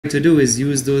to do is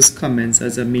use those comments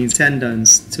as a means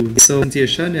attendance to. So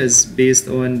presentation is based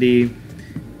on the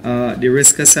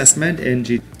risk assessment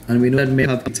NG, and we know that may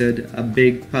have completed a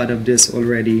big part of this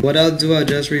already. What I'll do, I'll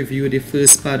just review the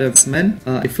first part of assessment.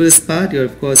 The first part, you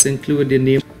of course include the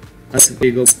name as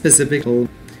we go specific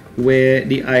where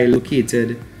the I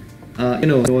located.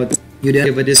 You then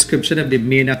give a description of the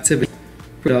main activity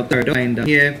product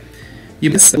here. You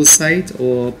must have a site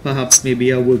or perhaps maybe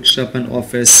a workshop and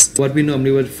office. What we normally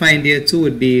would find here too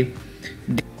would be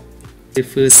the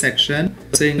first section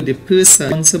saying the person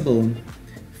responsible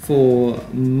for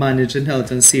managing health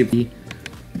and safety,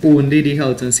 only the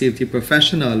health and safety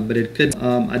professional, but it could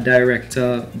a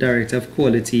director of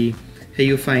quality. Here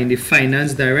you find the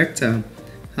finance director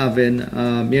having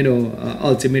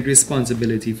ultimate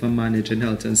responsibility for managing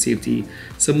health and safety.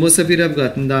 So most of you have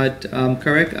gotten that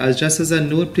correct. Just as a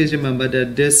note, please remember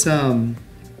that this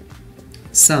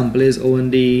sample is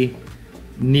on the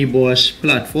NEBOSH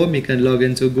platform. You can log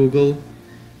into Google,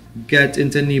 get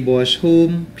into NEBOSH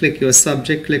home, click your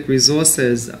subject, click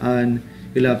resources, and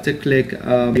you'll have to click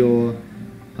your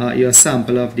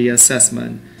sample of the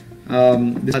assessment.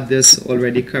 This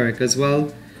already correct as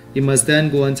well. You must then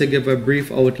go on to give a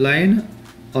brief outline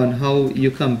on how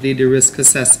you complete the risk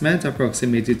assessment,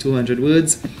 approximately 200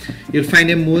 words. You'll find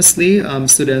that mostly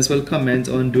students will comment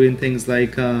on doing things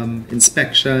like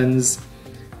inspections,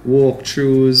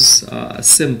 walkthroughs,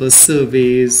 simple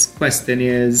surveys,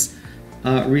 questionnaires,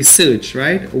 research,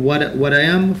 right? What I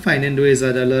am finding though is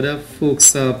that a lot of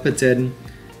folks put in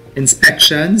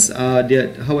inspections.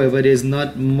 However, there's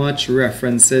not much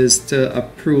references to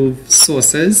approved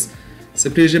sources. So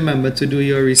please remember to do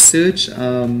your research.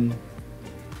 The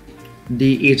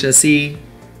HSE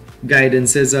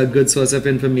guidance is a good source of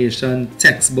information.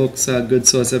 Textbooks are a good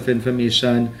source of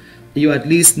information. You at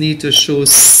least need to show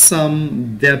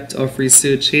some depth of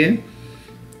research here.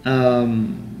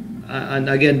 And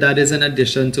again, that is in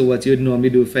addition to what you'd normally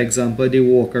do, for example, the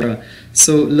walker.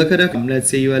 So look at a,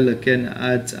 let's say you are looking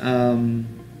at,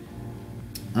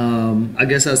 I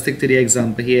guess I'll stick to the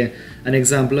example here. An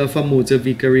example of a motor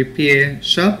vehicle repair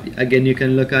shop. Again, you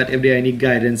can look at if there are any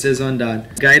guidances on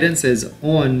that. Guidances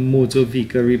on motor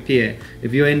vehicle repair.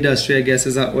 If your industry, I guess,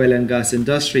 is an oil and gas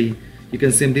industry, you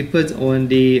can simply put on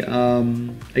the,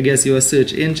 I guess, your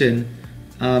search engine,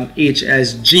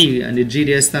 HSG, and the G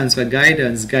there stands for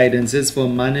guidance. Guidance is for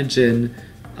managing,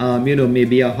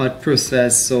 maybe a hot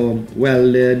process or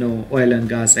welding or oil and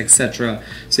gas, etc.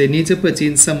 So you need to put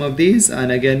in some of these,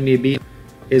 and again, maybe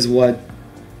is what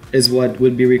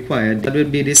would be required. That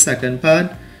would be the second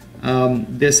part.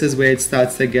 This is where it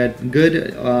starts to get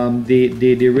good.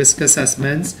 The risk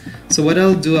assessments. So what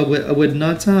I'll do, I would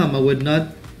not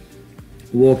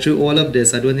walk through all of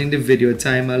this. I don't think the video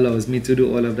time allows me to do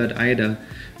all of that either.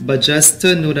 But just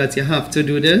to know that you have to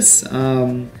do this,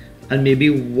 and maybe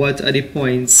what are the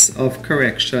points of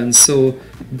correction. So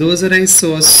those that I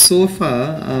saw so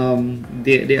far,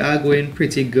 they are going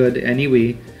pretty good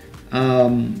anyway.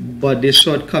 But the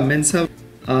shortcomings have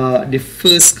the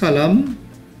first column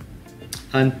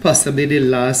and possibly the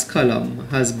last column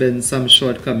has been some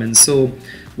shortcomings. So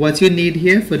what you need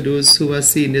here, for those who are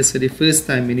seeing this for the first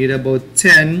time, you need about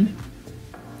 10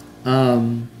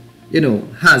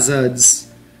 hazards,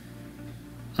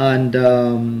 and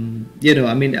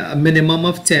I mean a minimum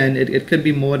of 10. It could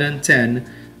be more than 10,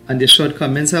 and the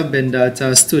shortcomings have been that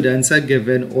students are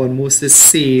given almost the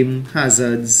same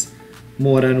hazards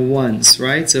more than once,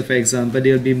 right? So for example,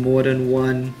 there'll be more than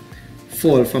one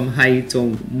fall from height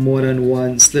or more than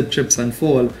one slip, trips and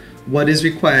fall. What is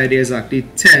required is actually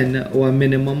 10 or a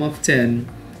minimum of 10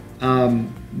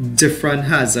 different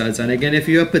hazards. And again, if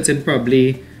you are putting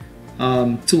probably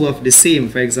two of the same,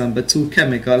 for example, 2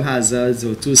 chemical hazards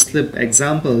or 2 slip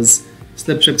examples,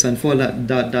 slip, trips and fall,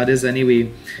 that is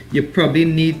anyway, you probably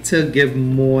need to give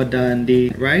more than the,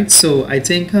 right? So I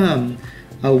think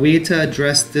a way to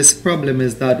address this problem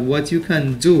is that what you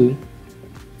can do,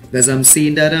 because I'm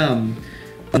seeing that are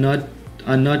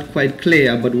not quite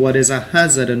clear about what is a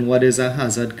hazard and what is a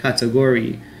hazard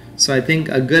category. So I think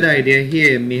a good idea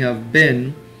here may have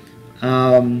been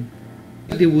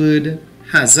the word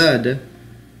hazard,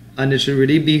 and it should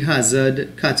really be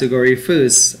hazard category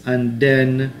first and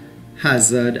then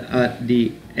hazard at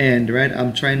the end, right?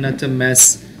 I'm trying not to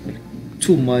mess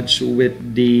too much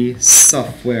with the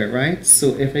software, right?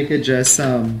 So if I could just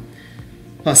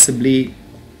possibly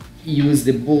use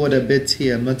the board a bit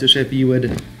here. I'm not too sure if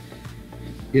you'd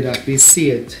actually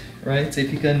see it, right? So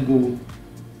if you can go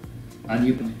and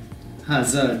you can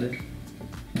hazard,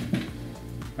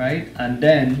 right? And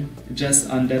then just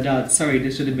under that, sorry,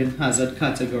 this should have been hazard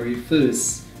category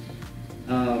first,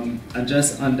 and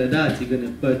just under that you're going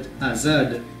to put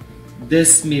hazard.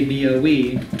 This may be a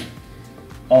way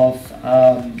of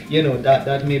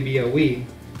that may be a way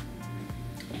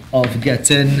of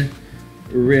getting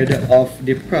rid of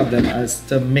the problem as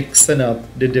to mixing up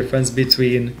the difference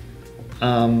between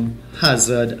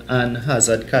hazard and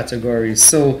hazard categories.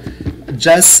 So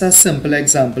just a simple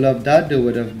example of that, there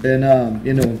would have been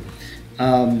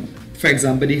for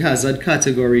example, the hazard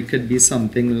category could be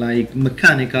something like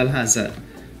mechanical hazard,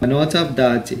 and out of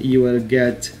that you will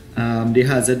get the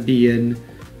hazard being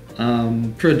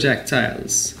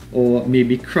projectiles or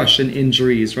maybe crushing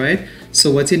injuries, right? So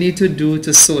what you need to do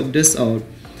to sort this out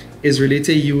is really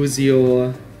to use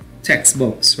your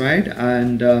textbooks, right,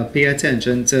 and pay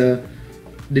attention to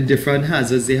the different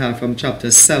hazards they have from chapter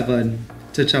 7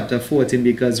 to chapter 14,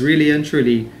 because really and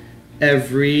truly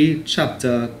every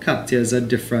chapter captures a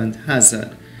different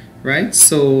hazard, right?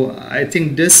 So I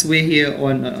think this way here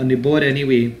on the board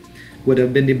anyway would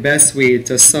have been the best way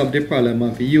to solve the problem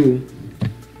of you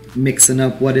mixing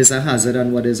up what is a hazard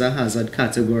and what is a hazard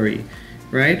category,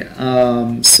 right?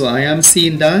 So I am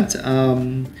seeing that.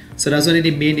 So that's one of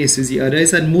the main issues. The other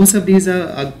is that most of these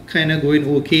are kind of going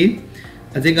okay.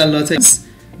 I think a lot of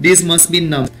these must be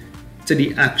numbered to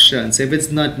the action. So if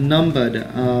it's not numbered,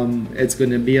 it's going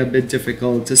to be a bit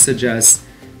difficult to suggest.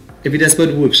 If you just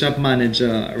put workshop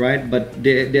manager, right, but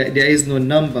there is no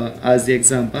number as the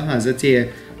example has it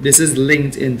here, this is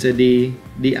linked into the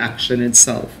action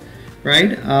itself,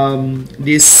 right?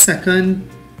 The second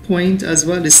point as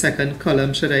well, the second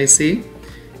column should I say,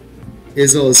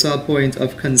 is also a point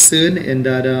of concern in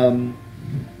that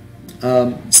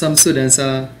some students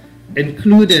are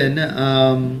including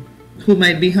who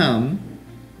might be harmed.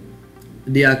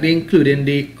 They are including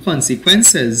the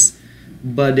consequences,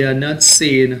 but they are not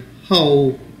saying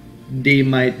how they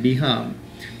might be harmed.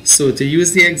 So to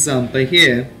use the example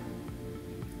here,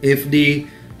 if the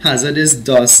hazard is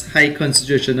dust, high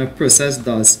concentration of processed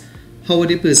dust, how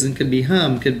the person could be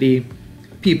harmed could be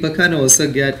people can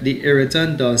also get the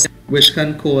irritant dust, which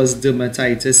can cause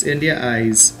dermatitis in their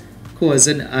eyes,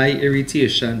 causing eye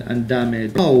irritation and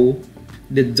damage. How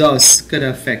the dust could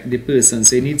affect the person.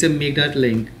 So you need to make that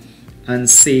link and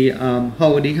say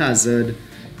how the hazard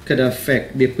could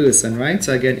affect the person, right?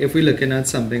 So again, if we're looking at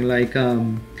something like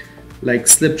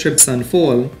slip, trips and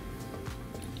fall,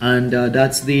 and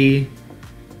that's the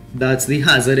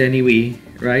hazard anyway,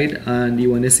 right? And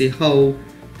you want to say how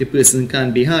the person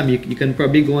can be harmed. You can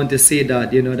probably go on to say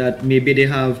that that maybe they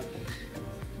have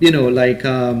like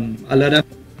a lot of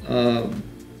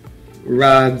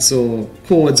rags or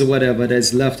cords or whatever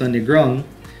that's left on the ground,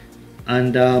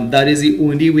 and that is the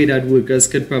only way that workers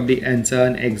could probably enter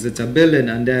and exit a building.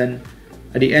 And then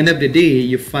at the end of the day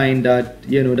you find that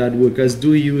that workers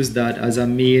do use that as a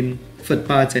main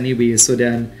footpath anyway, so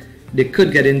then they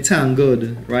could get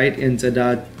entangled right into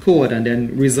that cord and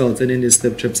then resulting in the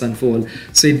slip, trips and fall.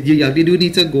 So you actually do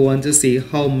need to go on to say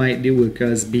how might the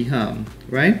workers be harmed,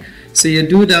 right? So you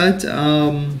do that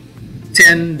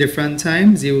 10 different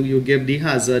times. You give the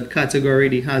hazard category,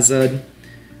 the hazard,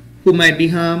 who might be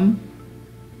harmed,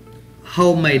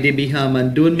 how might they be harmed,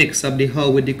 and don't mix up the how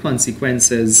with the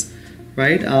consequences,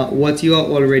 right? What you are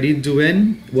already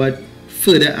doing, what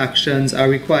further actions are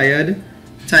required,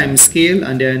 time scale,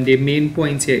 and then the main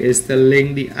point here is to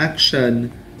link the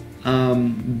action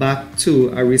back to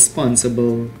a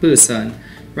responsible person,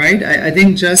 right? I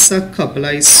think just a couple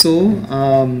I saw.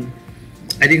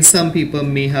 I think some people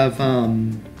may have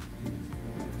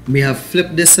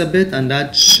flipped this a bit, and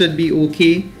that should be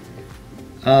okay.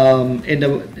 In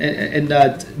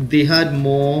that they had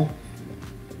more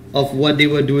of what they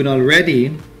were doing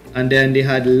already, and then they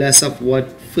had less of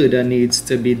what further needs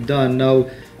to be done. Now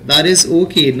that is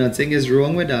okay, nothing is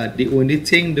wrong with that. The only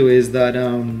thing though is that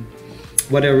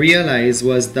what I realized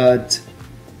was that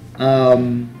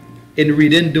in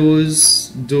reading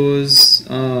those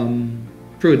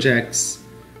projects,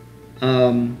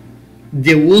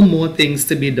 there were more things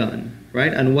to be done,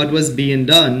 right? And what was being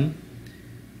done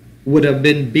would have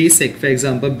been basic, for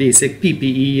example, basic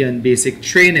PPE and basic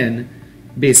training,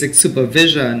 basic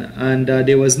supervision, and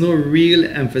there was no real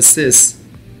emphasis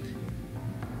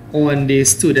on the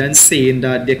students saying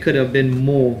that there could have been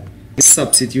more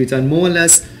substitute and more or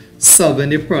less solving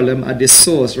the problem at the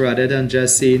source rather than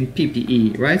just saying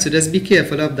PPE, right? So just be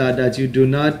careful of that you do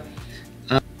not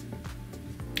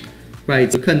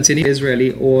right, so continue is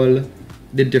really all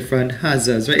the different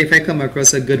hazards, right? If I come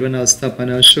across a good one, I'll stop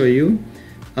and I'll show you.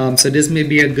 So this may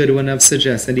be a good one of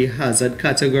suggesting the hazard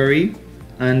category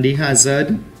and the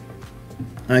hazard.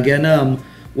 Again,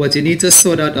 what you need to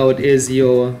sort out is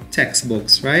your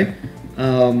textbooks, right?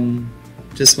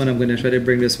 just one, I'm going to try to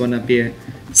bring this one up here.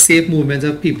 Safe movement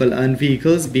of people and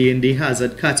vehicles being the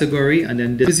hazard category, and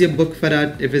then use your book for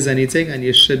that if there's anything, and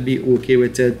you should be okay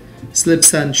with it.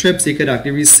 Slips and trips, you could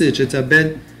actually research it a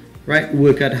bit, right?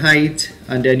 Work at height,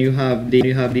 and then you have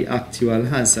the actual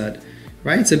hazard,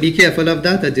 right? So be careful of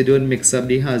that you don't mix up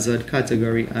the hazard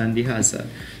category and the hazard.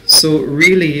 So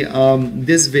really,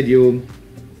 this video,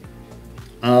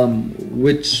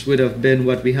 which would have been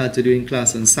what we had to do in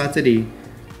class on Saturday,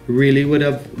 really would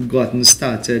have gotten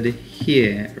started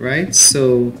here, right?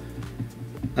 So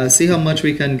I'll see how much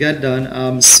we can get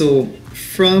done. So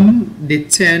from the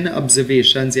 10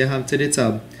 observations you have to the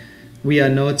top, we are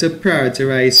now to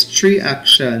prioritize 3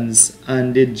 actions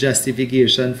and the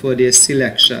justification for their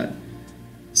selection.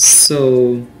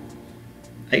 So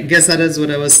I guess that is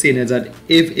what I was saying, is that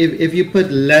if you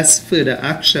put less further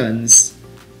actions,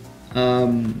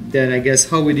 then I guess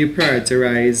how would you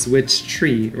prioritize which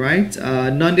 3, right?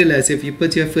 Nonetheless, if you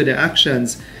put your further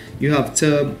actions, you have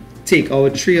to take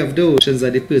out 3 of those actions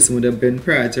that the person would have been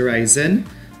prioritizing.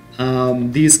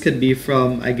 These could be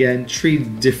from, again, 3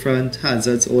 different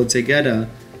hazards altogether.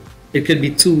 It could be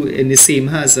 2 in the same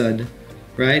hazard,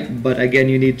 right? But again,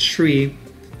 you need 3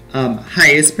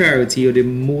 highest priority or the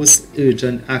most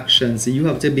urgent actions. So you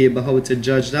have to be able how to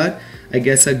judge that. I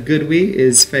guess a good way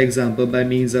is, for example, by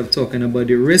means of talking about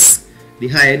the risk. The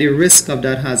higher the risk of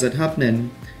that hazard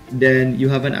happening, then you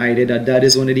have an idea that that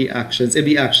is one of the actions. If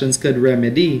the actions could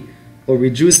remedy or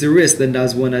reduce the risk, then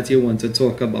that's one that you want to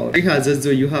talk about. The hazards,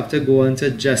 though, you have to go on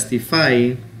to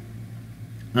justify,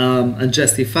 and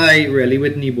justify really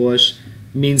with NEBOSH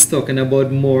means talking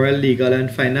about moral, legal, and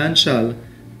financial.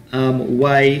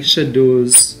 Why should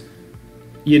those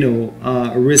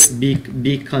risk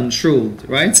be controlled,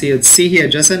 right? So you'd see here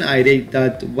just an idea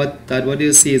that what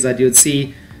you'll see is that you'd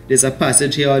see there's a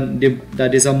passage here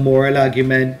that is a moral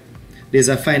argument, there's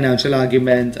a financial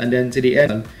argument, and then to the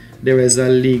end there is a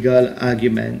legal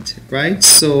argument, right?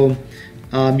 So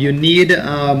you need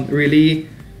really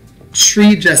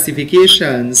 3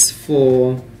 justifications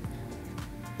for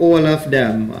all of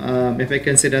them. If I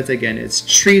can say that again, it's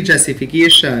 3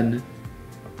 justification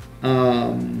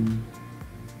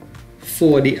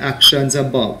for the actions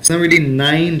above. It's not really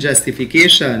 9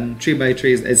 justification. 3 by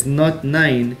 3 is not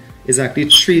 9, it's actually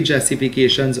 3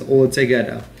 justifications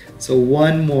altogether. So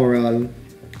 1 moral,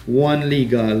 1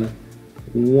 legal,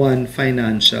 1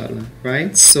 financial,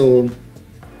 right? So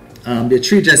the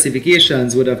 3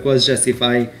 justifications would of course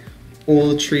justify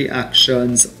all 3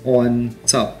 actions on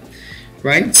top,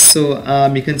 right? So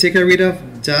you can take a read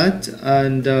of that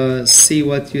and see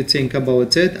what you think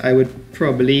about it. I would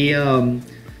probably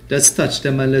just touch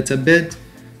them a little bit.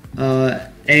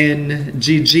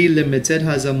 NGG Limited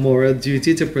has a moral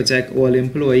duty to protect all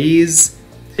employees.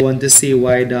 I want to see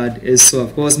why that is so.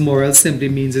 Of course, moral simply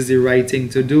means it's the right thing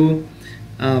to do.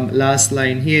 Last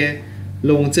line here,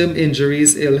 long-term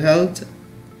injuries, ill health,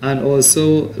 and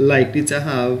also likely to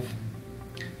have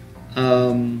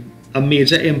a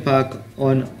major impact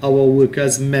on our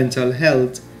workers' mental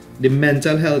health. The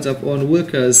mental health of our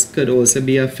workers could also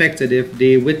be affected if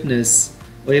they witness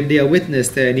or if they are witness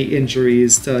to any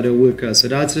injuries to other workers. So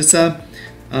that's just a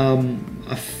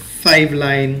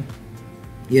 5-line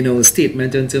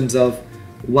statement in terms of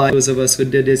why those of us who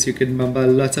did this. You could remember a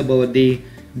lot about the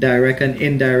direct and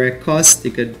indirect costs.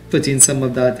 You could put in some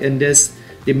of that in this.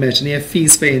 They mention here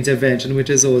fees for intervention,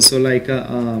 which is also like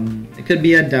a it could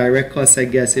be a direct cost, I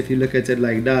guess, if you look at it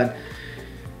like that,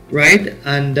 right?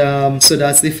 And so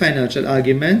that's the financial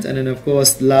argument. And then of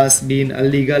course last being a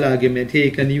legal argument. Here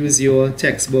you can use your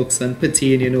textbooks and put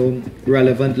in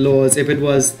relevant laws. If it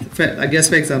was, I guess,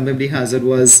 for example, if the hazard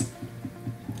was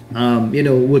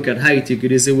work at height, you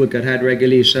could use the work at height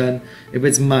regulation. If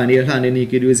it's manual handling, you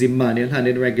could use the manual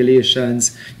handling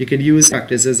regulations. You could use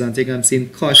practices. I think I'm seeing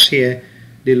COSH here,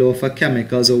 the law for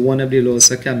chemicals, or one of the laws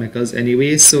for chemicals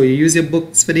anyway. So you use your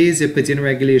books for these. You put in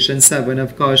regulation 7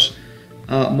 of COSH,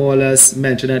 more or less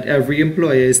mention that every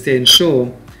employer is to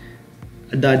ensure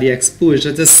that the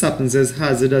exposure to substances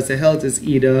hazardous to health is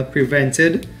either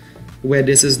prevented, where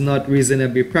this is not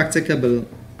reasonably practicable,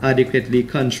 adequately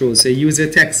controlled. So use your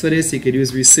text for this. You could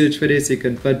use research for this. You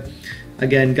can put,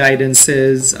 again,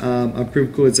 guidances,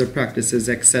 approved codes of practices,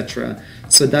 etc.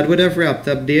 So that would have wrapped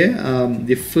up there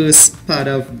the first part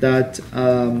of that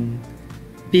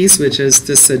piece, which is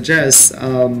to suggest,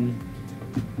 I'm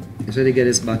trying to get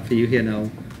this back for you here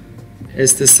now,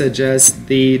 is to suggest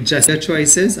the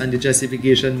choices, and the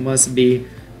justification must be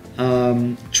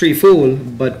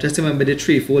threefold. But just remember, the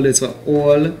threefold is for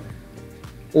all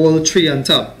 3 on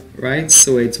top, right?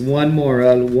 So it's 1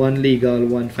 moral, 1 legal,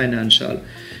 1 financial,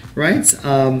 right?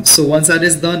 So once that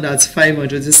is done, that's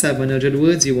 500 to 700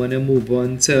 words. You want to move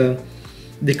on to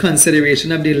the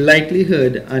consideration of the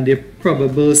likelihood and the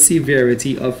probable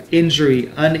severity of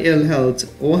injury and ill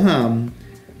health or harm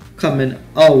coming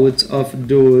out of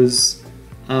those,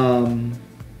 or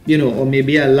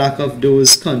maybe a lack of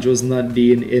those controls not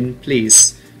being in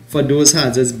place for those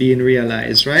hazards being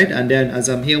realized, right? And then as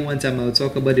I'm here one time, I'll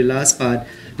talk about the last part,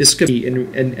 the script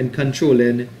in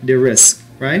controlling the risk,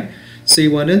 right? So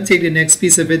you want to take the next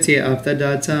piece of it here after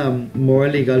that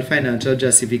moral, legal, financial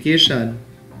justification,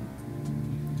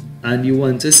 and you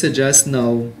want to suggest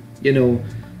now,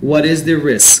 what is the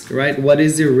risk, right? What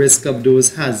is the risk of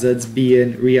those hazards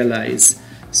being realized?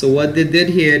 So what they did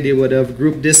here, they would have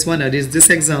grouped this one, and this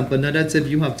example, not that if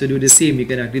you have to do the same, you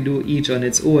can actually do each on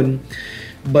its own,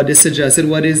 but they suggested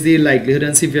what is the likelihood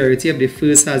and severity of the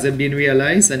first hazard being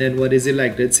realized, and then what is the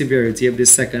likelihood severity of the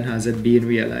second hazard being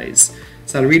realized.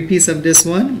 So I'll read a piece of this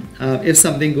one. If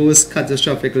something goes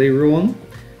catastrophically wrong,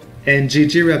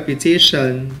 NGG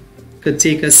reputation could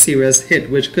take a serious hit,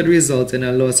 which could result in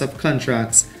a loss of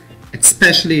contracts,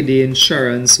 especially the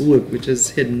insurance work, which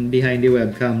is hidden behind the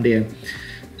webcam there.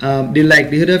 The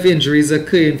likelihood of injuries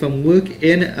occurring from work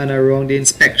in and around the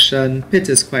inspection pit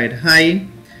is quite high.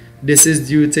 This is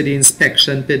due to the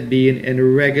inspection pit being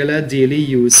in regular daily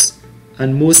use,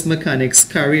 and most mechanics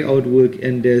carry out work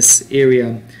in this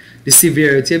area. The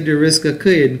severity of the risk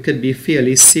occurring could be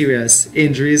fairly serious.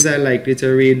 Injuries are likely to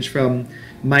range from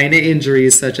minor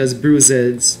injuries such as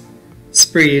bruises,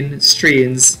 sprains,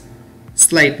 strains,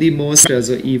 slightly more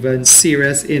stress, or even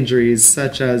serious injuries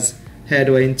such as head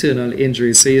or internal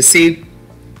injuries. So you see,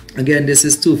 again, this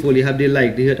is twofold. You have the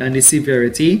likelihood and the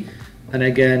severity. And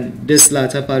again, this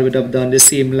latter part would have done the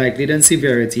same likelihood and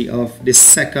severity of the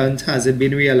second hazard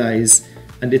being realized.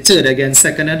 And the third, again,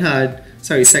 second and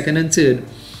third,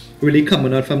 really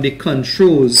coming out from the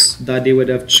controls that they would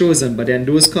have chosen. But then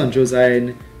those controls are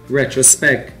in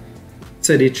retrospect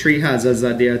to the three hazards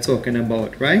that they are talking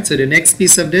about, right? So the next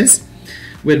piece of this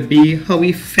will be how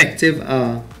effective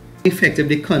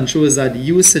the controls that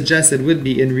you suggested would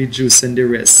be in reducing the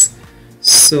risk.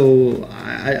 So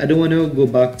I don't want to go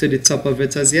back to the top of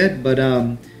it as yet, but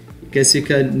I guess you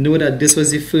can know that this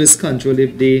was the first control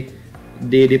if the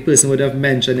person would have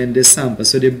mentioned in this sample.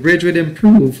 So the bridge would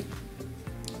improve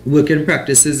working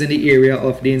practices in the area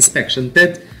of the inspection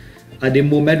pit. At the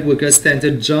moment, workers tend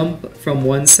to jump from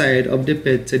one side of the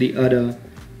pit to the other,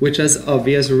 which has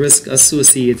obvious risk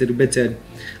associated with it.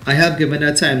 I have given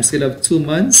a time scale of 2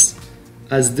 months,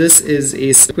 as this is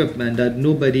equipment that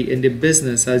nobody in the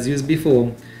business has used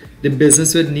before. The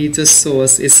business would need to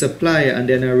source a supplier and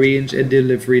then arrange a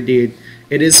delivery date.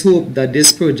 It is hoped that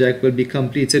this project will be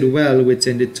completed well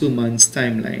within the 2 months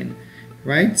timeline,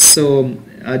 right? So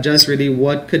just really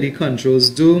what could the controls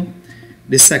do?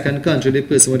 The second control the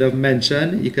person would have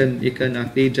mentioned, you can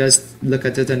actually just look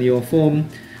at it on your phone.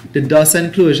 The dust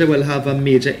enclosure will have a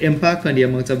major impact on the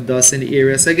amount of dust in the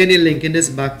area. So again, you're linking this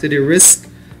back to the risk.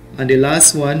 And the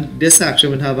last one, this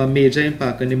action will have a major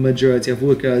impact on the majority of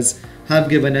workers. Have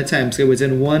given a time scale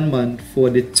within 1 month for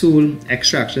the tool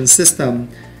extraction system.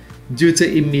 Due to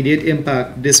immediate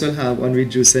impact this will have on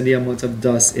reducing the amount of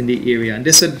dust in the area. And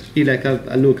this would be like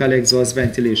a local exhaust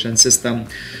ventilation system.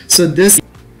 So this,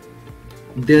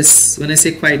 when I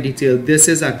say quite detailed, this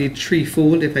is actually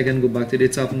threefold. If I can go back to the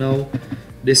top now,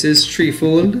 this is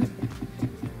threefold,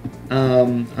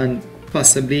 and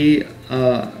possibly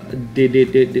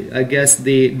I guess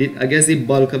the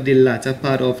bulk of the latter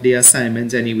part of the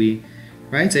assignment anyway,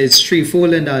 right? So it's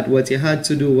threefold in that what you had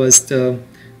to do was to,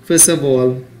 first of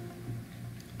all,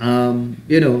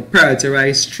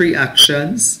 prioritize 3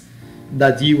 actions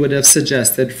that you would have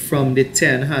suggested from the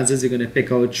 10 hazards. You're going to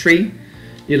pick out 3.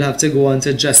 You'll have to go on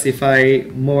to justify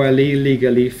morally,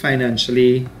 legally,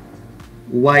 financially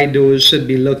why those should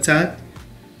be looked at.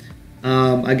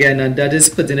 Again, and that is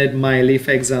putting it mildly.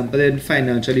 For example, in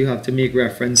financial, you have to make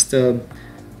reference to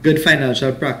good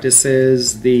financial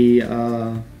practices, the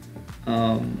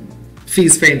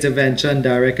fees for intervention,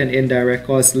 direct and indirect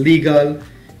costs. Legal,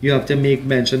 you have to make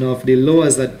mention of the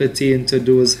laws that pertain to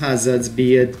those hazards,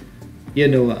 be it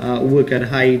work at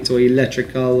height or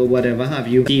electrical or whatever have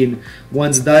you.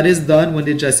 Once that is done, when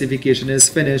the justification is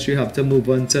finished, you have to move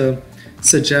on to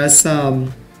suggest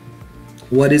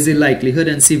what is the likelihood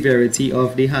and severity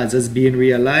of the hazards being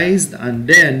realized. And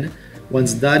then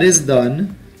once that is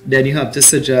done, then you have to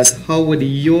suggest how would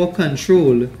your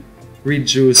control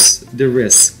reduce the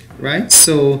risk, right?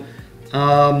 So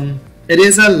it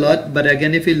is a lot, but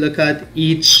again, if you look at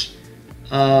each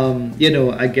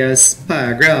I guess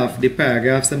paragraph, the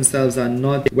paragraphs themselves are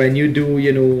not, when you do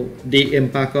the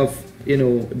impact of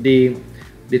the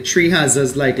the 3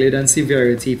 hazards, likelihood and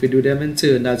severity. If you do them in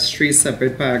turn, that's 3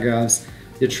 separate paragraphs.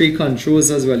 The 3 controls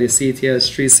as well, you see it here as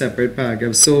 3 separate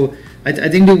paragraphs. So I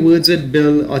think the words would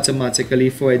build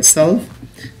automatically for itself.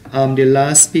 The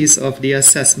last piece of the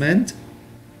assessment,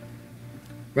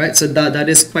 right? So that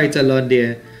is quite a lot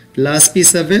there. The last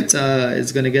piece of it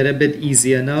is going to get a bit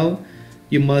easier now.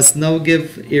 You must now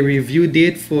give a review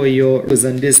date for your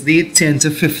on this date, 10 to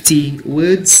 50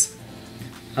 words.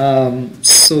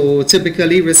 So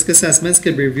typically risk assessments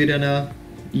can be reviewed on a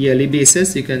yearly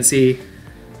basis. You can say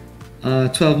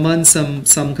 12 months,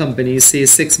 some companies say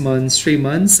 6 months, 3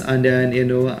 months, and then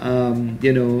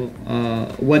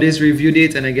what is review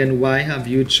date, and again, why have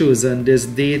you chosen this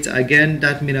date? Again,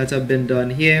 that may not have been done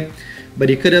here, but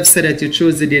you could have said that you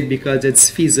chose the date because it's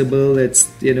feasible, it's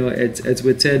it's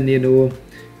within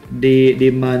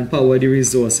the manpower, the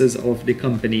resources of the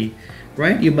company,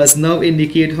 right? You must now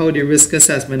indicate how the risk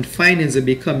assessment findings will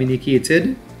be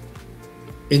communicated,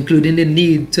 including the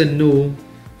need to know,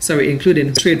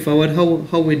 including straightforward,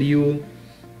 how would you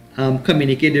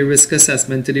communicate the risk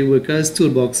assessment to the workers,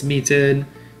 toolbox meeting,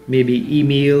 maybe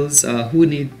emails, who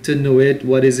need to know it,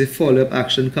 what is the follow-up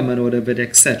action coming out of it,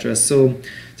 etc. So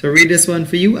to read this one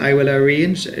for you, I will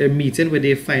arrange a meeting with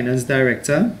the finance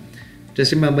director.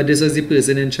 Just remember, this is the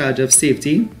person in charge of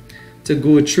safety, to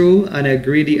go through and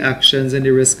agree the actions in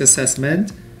the risk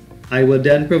assessment. I will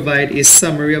then provide a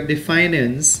summary of the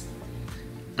findings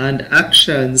and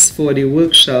actions for the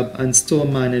workshop and store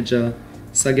manager.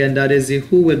 So again, that is the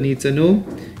who will need to know.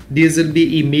 These will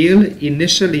be emailed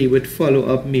initially with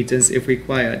follow-up meetings if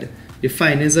required. The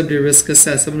findings of the risk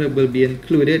assessment will be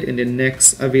included in the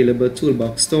next available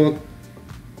toolbox talk,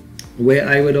 where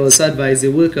I would also advise the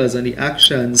workers on the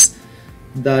actions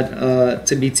that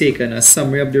to be taken. A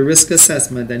summary of the risk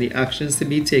assessment and the actions to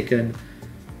be taken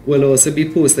will also be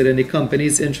posted in the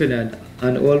company's intranet,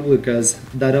 and all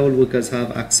workers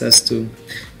have access to.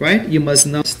 Right? You must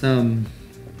now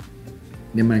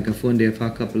the microphone there for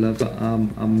a couple of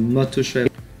I'm not too sure.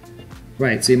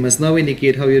 Right, so you must now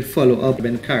indicate how you'd follow up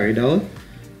when carried out.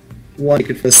 One,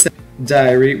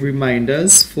 diary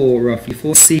reminders for roughly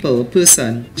 4 people per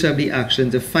person shall be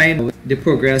action to find out the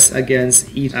progress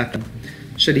against each action.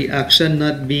 Should the action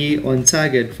not be on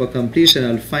target for completion,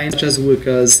 I'll find such as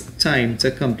workers time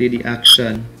to complete the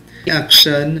action. The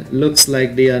action looks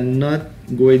like they are not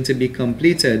going to be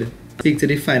completed. Speak to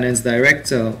the finance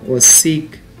director or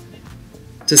seek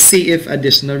to see if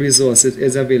additional resources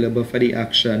is available for the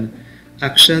action.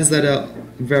 Actions that are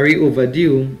very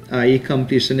overdue, i.e.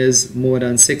 completion is more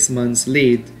than 6 months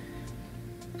late,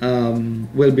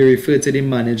 will be referred to the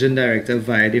managing director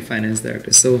via the finance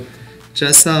director. So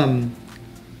just I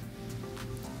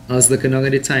was looking at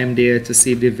the time there to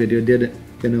see if the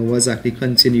video was actually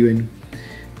continuing,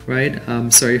 right?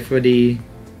 Sorry for the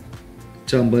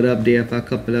jumbled up there for a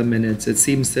couple of minutes. It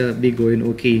seems to be going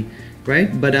okay,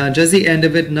 right? But just the end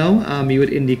of it now, you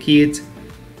would indicate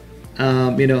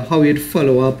how you'd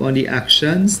follow up on the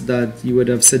actions that you would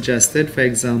have suggested. For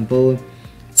example,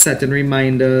 setting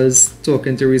reminders,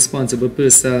 talking to responsible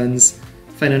persons,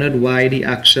 finding out why the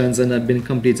actions are not been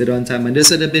completed on time. And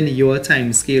this would have been your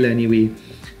time scale anyway,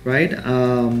 right?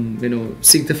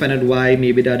 Seek to find out why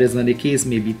maybe that is not the case,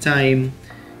 maybe time,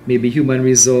 maybe human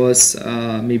resource,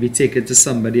 maybe take it to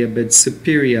somebody a bit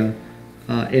superior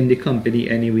in the company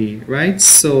anyway, right?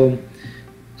 So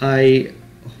I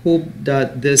hope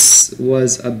that this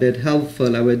was a bit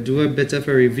helpful. I will do a bit of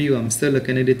a review. I'm still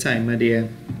looking at the timer there,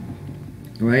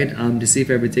 right? To see if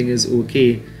everything is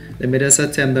okay. Let me just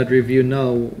attempt that review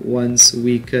now once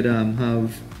we could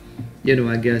have,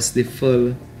 I guess the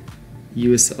full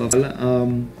use of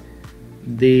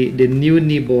the new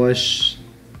NEBOSH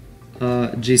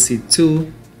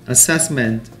GC2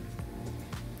 assessment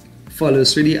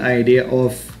follows through the idea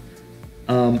of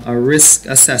a risk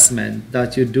assessment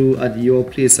that you do at your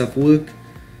place of work.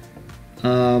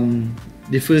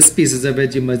 The first pieces of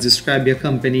it, you must describe your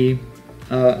company,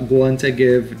 go on to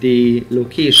give the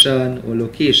location or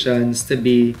locations to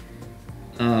be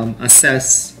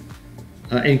assessed,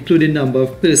 include the number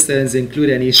of persons, include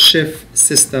any shift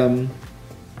system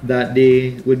that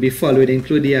they would be followed,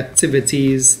 include the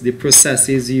activities, the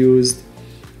processes used,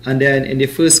 and then in the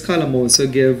first column also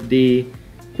give the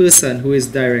person who is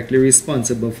directly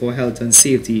responsible for health and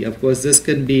safety. Of course, this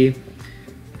can be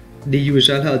the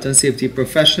usual health and safety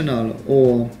professional,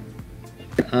 or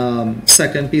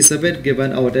second piece of it, give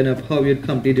an outline of how you'd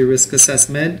complete the risk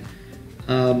assessment.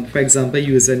 For example,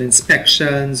 using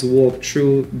inspections,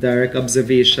 walkthrough, direct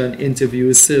observation,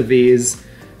 interviews, surveys,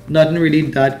 Nothing really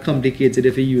that complicated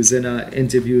if you're using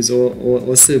interviews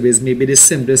or surveys. Maybe the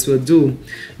simplest will do,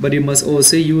 but you must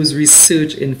also use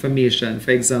research information,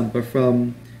 for example,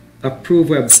 from approved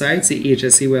websites, the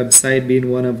HSE website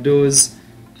being one of those,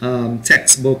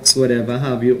 textbooks, whatever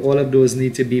have you. All of those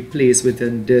need to be placed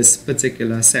within this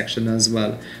particular section as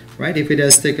well, right? If you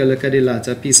just take a look at the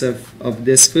latter piece of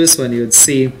this first one, you'd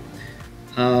see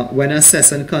when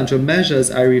assessing control measures,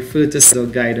 I refer to the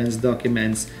guidance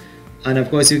documents. And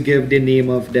of course, you give the name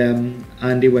of them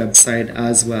and the website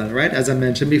as well, right? As I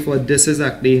mentioned before, this is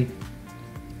actually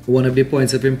one of the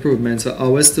points of improvement for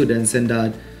our students, in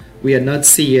that we are not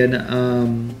seeing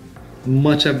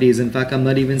much of these. In fact, I'm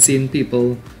not even seeing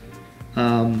people,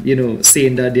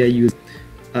 saying that they are using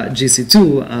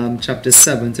GC2 chapter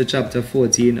 7 to chapter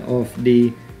 14 of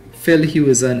the Phil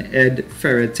Hughes and Ed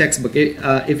Ferret textbook.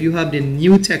 If you have the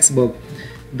new textbook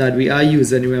that we are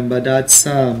using, remember that's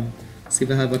see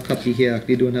if I have a copy here.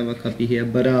 Actually don't have a copy here,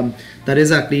 but that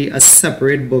is actually a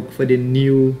separate book for the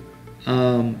new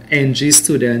NG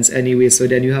students anyway. So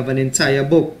then you have an entire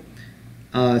book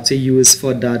to use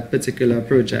for that particular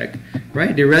project,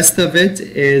 right? The rest of it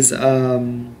is I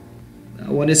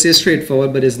want to say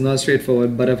straightforward, but it's not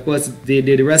straightforward. But of course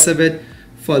the rest of it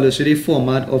follows the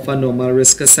format of a normal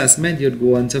risk assessment. You'd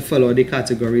go on to follow the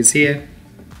categories here.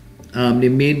 The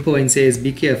main point here is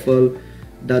be careful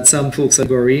that some folks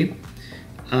category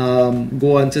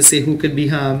go on to say who could be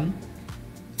harmed,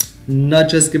 not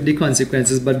just give the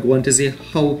consequences, but go on to say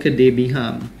how could they be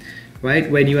harmed, right?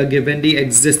 When you are given the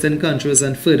existing controls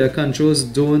and further controls,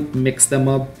 don't mix them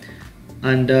up,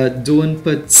 and don't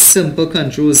put simple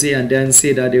controls here and then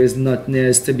say that there is nothing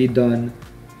else to be done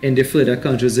in the further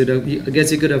controls. I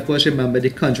guess you could of course remember the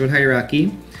control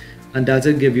hierarchy, and that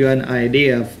will give you an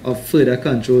idea of further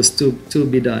controls to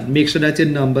be done. Make sure that you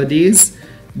number these,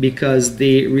 because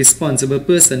the responsible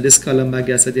person, this column I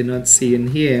guess I did not see in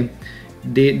here,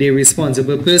 the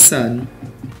responsible person,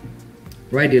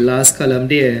 right, the last column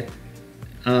there,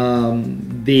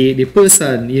 the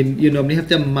person, you normally have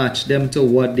to match them to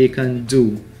what they can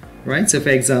do, right? So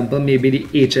for example, maybe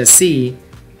the HSE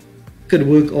could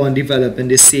work on developing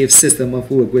the safe system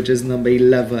of work, which is number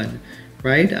 11,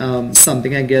 right?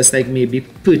 Something I guess like maybe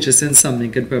purchasing something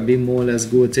could probably more or less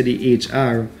go to the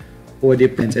HR or the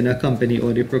print in a company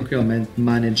or the procurement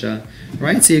manager,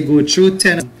 right? So you go through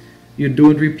 10, you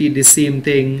don't repeat the same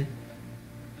thing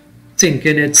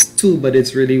thinking it's 2 but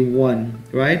it's really 1,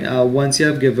 right? Once you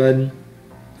have given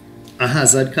a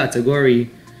hazard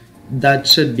category, that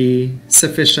should be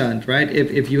sufficient, right?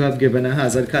 If you have given a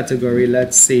hazard category,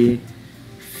 let's say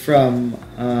from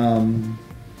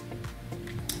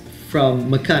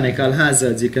mechanical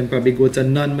hazards, you can probably go to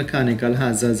non-mechanical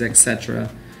hazards,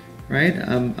 etc. Right?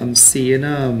 I'm seeing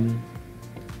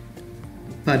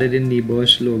part of the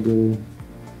NEBOSH logo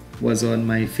was on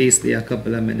my face there a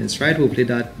couple of minutes, right? Hopefully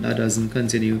that doesn't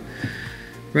continue,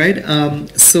 right?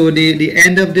 So the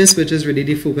end of this, which is really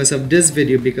the focus of this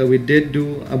video, because we did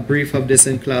do a brief of this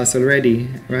in class already,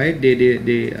 right?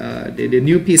 The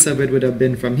new piece of it would have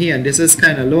been from here, and this is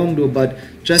kind of long though, but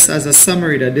just as a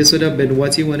summary, that this would have been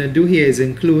what you want to do here is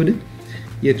include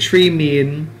your 3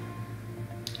 main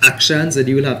actions that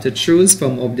you will have to choose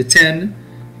from of the 10.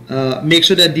 Make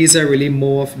sure that these are really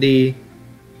more of the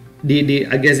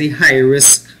I guess the high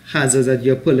risk hazards that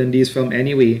you're pulling these from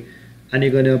anyway, and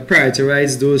you're going to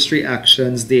prioritize those 3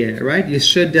 actions there, right? You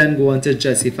should then go on to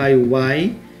justify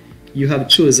why you have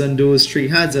chosen those 3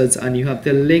 hazards, and you have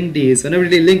to link these, and not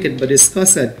really link it but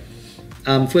discuss it,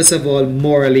 first of all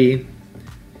morally,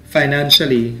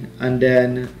 financially, and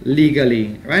then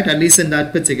legally, right? At least in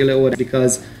that particular order,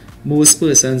 because most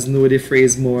persons know the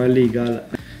phrase more legal,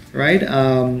 right?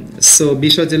 So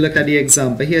be sure to look at the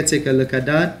example here, take a look at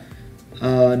that,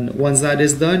 and once that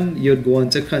is done, you'd go on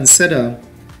to consider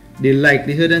the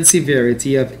likelihood and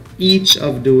severity of each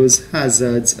of those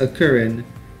hazards occurring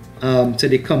to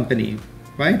the company,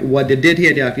 right? What they did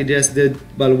here, they actually just did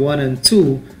well 1 and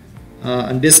 2,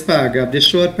 and this paragraph, this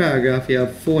short paragraph here,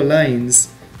 4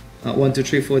 lines, 1, 2,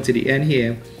 3, 4 to the end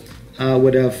here,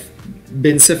 would have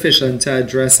been sufficient to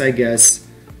address, I guess,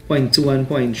 point 2 and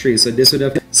point 3. So this would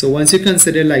have, so once you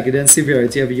consider likelihood and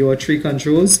severity of your 3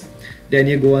 controls, then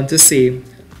you go on to say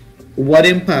what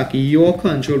impact your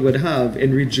control would have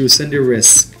in reducing the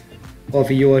risk of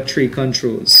your 3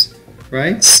 controls,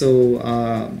 right? So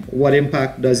what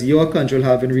impact does your control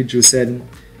have in reducing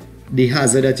the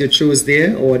hazard that you chose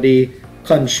there, or the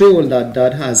control that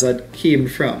that hazard came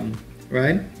from,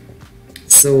 right?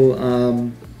 So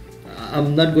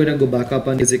I'm not going to go back up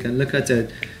on this, you can look at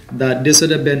it, that this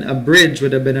would have been a bridge,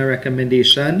 would have been a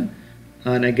recommendation,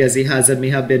 and I guess the hazard may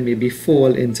have been maybe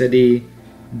fall into the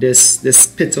this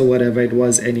pit or whatever it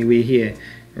was anyway here,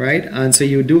 right? And so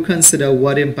you do consider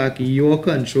what impact your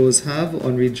controls have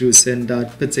on reducing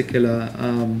that particular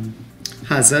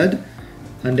hazard,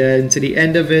 and then to the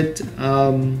end of it,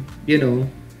 you know,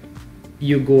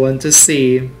 you go on to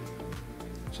say,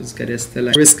 just get this to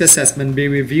like, risk assessment be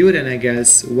reviewed, and I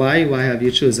guess why have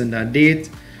you chosen that date.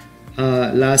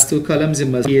 Last two columns, you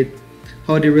must get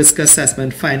how the risk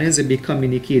assessment findings will be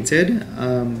communicated,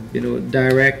 you know,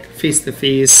 direct,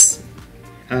 face-to-face,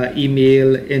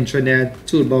 email, intranet,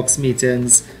 toolbox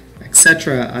meetings,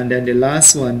 etc. And then the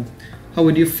last one, how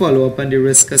would you follow up on the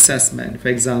risk assessment? For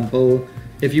example,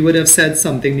 if you would have said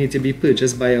something need to be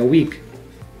purchased by a week,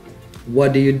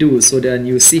 what do you do? So then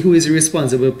you see who is the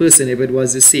responsible person. If it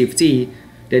was the safety,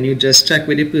 then you just check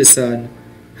with the person,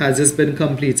 has this been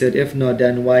completed? If not,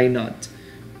 then why not?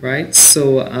 Right?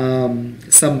 So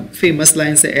some famous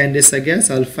lines to end this, I guess.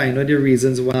 I'll find out the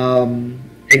reasons why.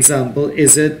 Example,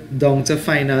 is it down to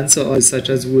finance or such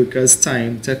as workers'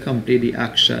 time to complete the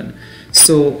action?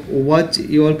 So what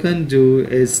you all can do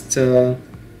is to,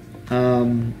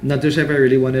 not too sure if I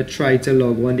really want to try to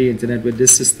log on the internet with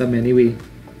this system anyway.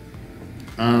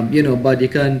 You know, but you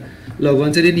can log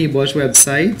on to the NEBOSH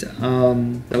website.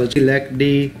 I will select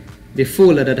the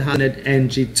folder that has it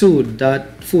NG2.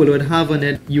 That folder would have on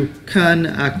it. You can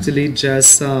actually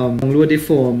just download the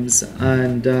forms,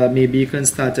 and maybe you can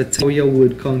start to tell your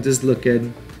word count is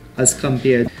looking as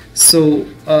compared. So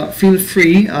feel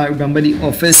free. Remember, the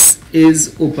office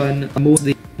is open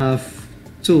mostly half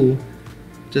 2.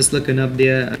 Just looking up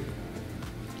there.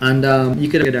 And you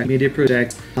can get a media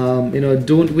project. You know,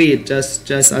 don't wait. Just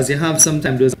as you have some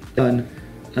time, those done,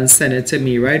 and send it to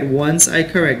me. Right. Once I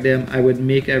correct them, I would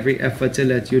make every effort to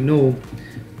let you know,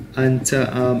 and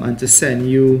to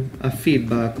send you a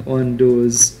feedback on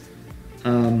those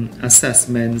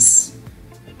assessments.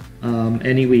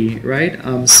 Anyway, right.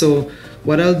 So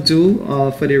what I'll do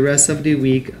for the rest of the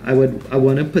week, I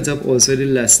want to put up also the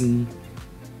lesson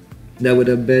that would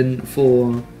have been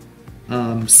for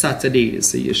Saturday,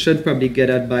 so you should probably get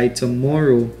that by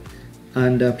tomorrow.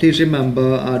 And please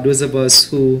remember, those of us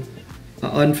who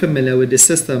are unfamiliar with the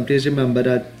system, please remember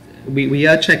that we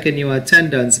are checking your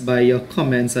attendance by your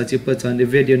comments that you put on the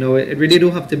video. Now, it really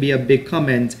don't have to be a big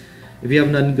comment. If you have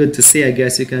nothing good to say, I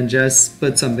guess you can just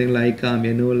put something like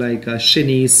you know, like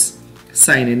Shanice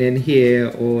signing in here,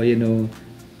 or you know,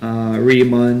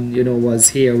 Raymond, you know, was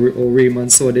here, or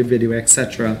Raymond saw the video,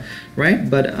 etc. Right?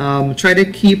 But try to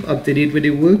keep up to date with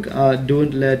the work.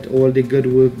 Don't let all the good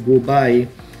work go by.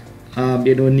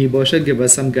 You know, NEBOSH should give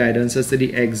us some guidance as to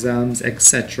the exams,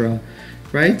 etc.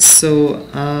 Right? So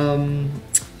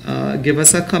give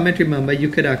us a comment. Remember, you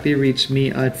could actually reach me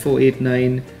at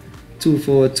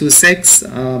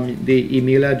 489-2426. The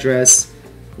email address,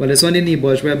 well, it's on the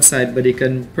NEBOSH website, but you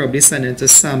can probably send it to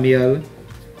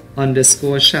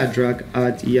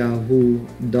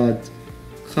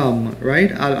Samuel_Shadrack@yahoo.com.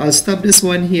 Right? I'll stop this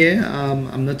one here.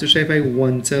 I'm not too sure if I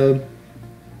want to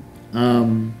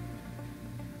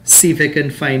see if I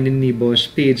can find the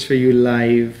NEBOSH page for you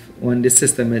live on the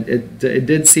system. It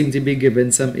did seem to be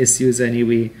given some issues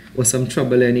anyway, or some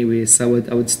trouble anyway, so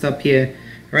I would stop here.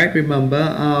 Right?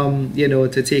 Remember, you know,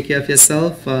 to take care of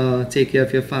yourself, take care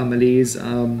of your families,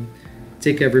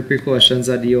 take every precautions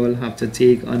that you all have to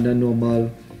take under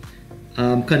normal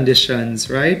conditions,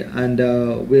 right? And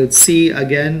we'll see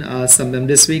again sometime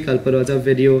this week. I'll put out a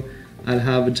video. I'll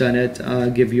have Janet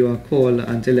give you a call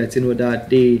and to let you know that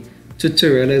the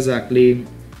tutorial is actually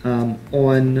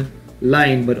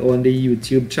online, but on the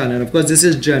YouTube channel. Of course, this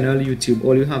is general YouTube.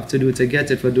 All you have to do to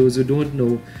get it, for those who don't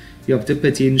know, you have to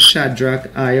put in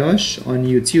Shadrack Ayosh on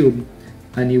YouTube,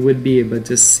 and you would be able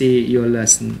to see your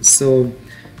lesson. So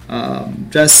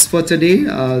just for today,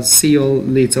 I'll see you all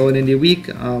later on in the week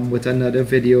with another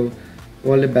video.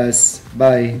 All the best.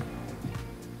 Bye.